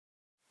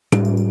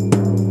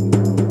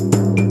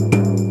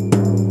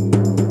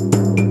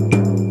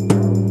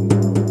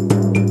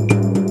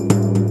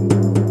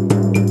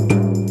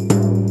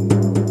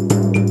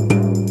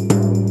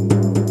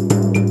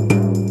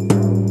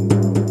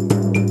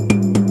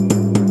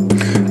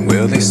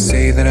they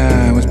say that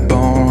I was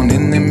born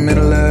in the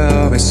middle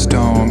of a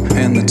storm,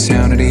 and the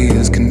town it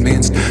is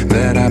convinced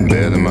that I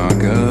bear the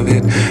mark of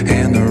it.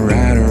 And the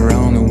rider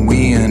on the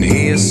wind,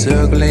 he is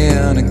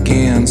circling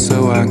again.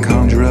 So I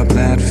conjure up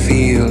that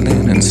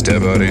feeling and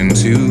step out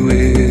into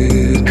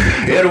it.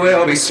 It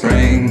will be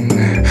spring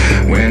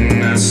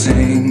when I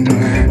sing,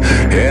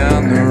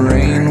 and the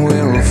rain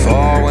will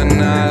fall when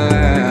I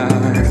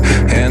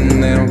laugh,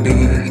 and there'll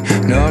be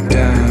no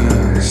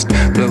dust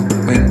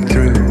blowing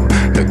through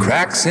the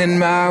cracks in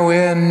my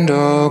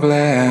window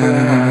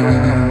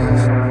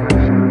glass.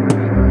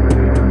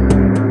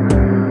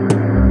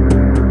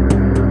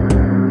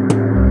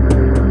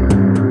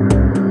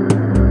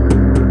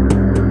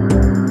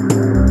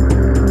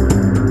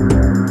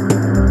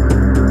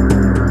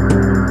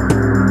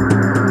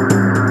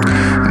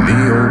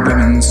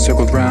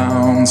 Circled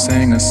round,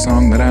 sang a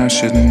song that I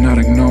should not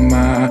ignore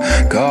my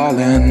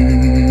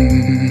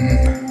calling.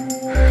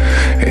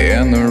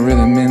 And the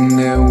rhythm in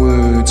their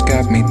words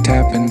got me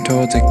tapping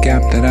towards a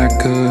gap that I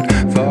could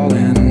fall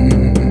in.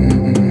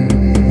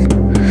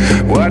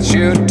 What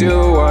you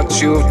do, what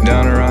you've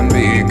done, or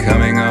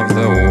unbecoming of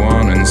the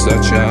one in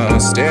such a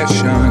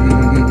station.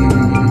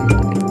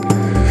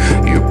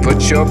 You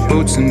put your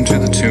boots into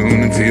the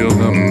tune and feel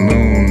the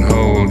moon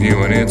hold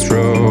you in its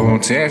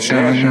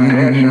rotation.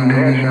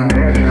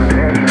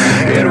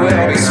 It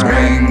will be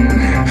spring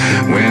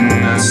when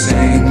I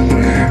sing,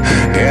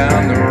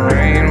 and the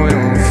rain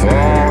will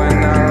fall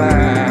when I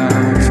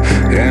laugh,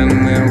 and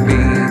there'll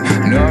be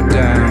no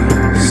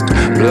dust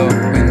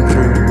blowing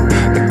through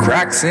the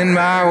cracks in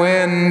my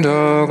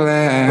window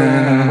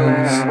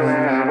glass.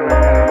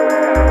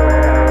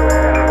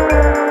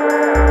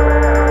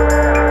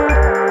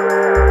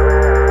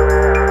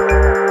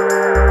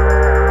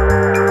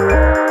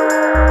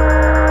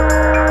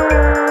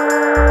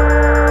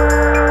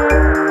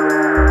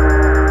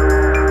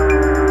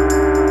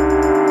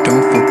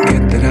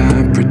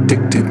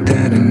 Predicted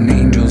that an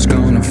angel's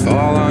gonna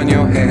fall on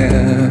your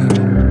head.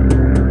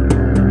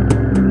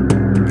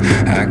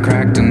 I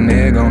cracked an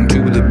egg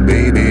onto the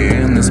baby,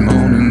 and this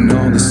morning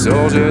all the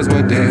soldiers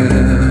were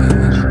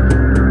dead.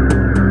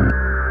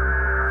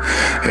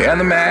 And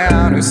the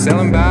man who's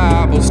selling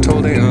Bibles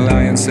told a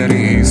lie and said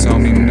he saw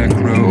me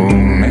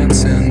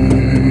necromancing.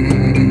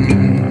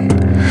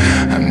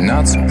 I'm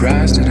not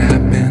surprised it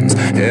happens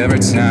every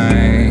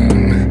time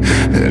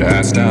that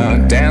I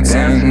start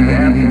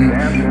dancing.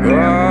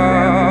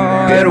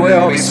 Oh, it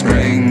will be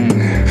spring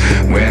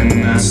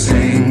when I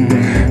sing,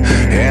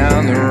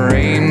 and the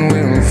rain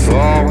will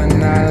fall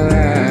when I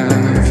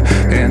laugh,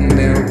 and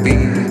there'll be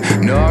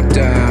no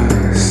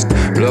dust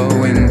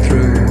blowing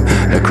through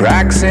the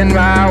cracks in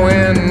my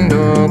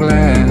window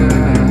glass.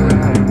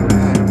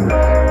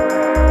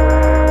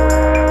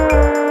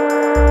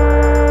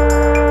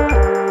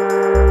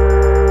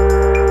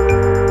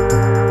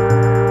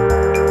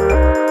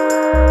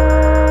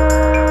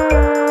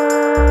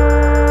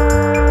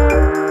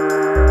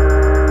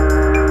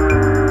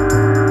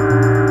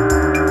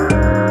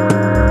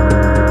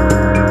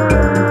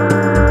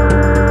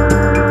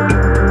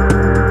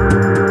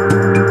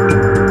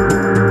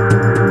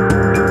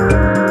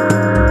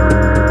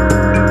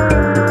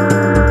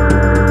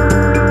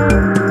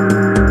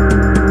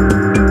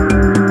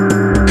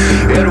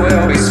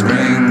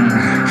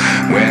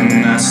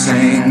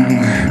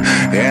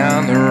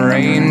 And the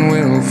rain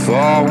will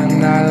fall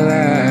when I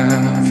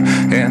laugh,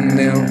 and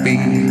there'll be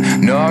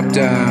no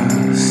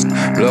dust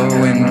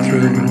blowing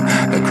through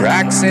the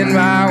cracks in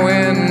my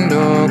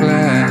window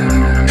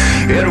glass.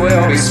 It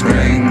will be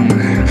spring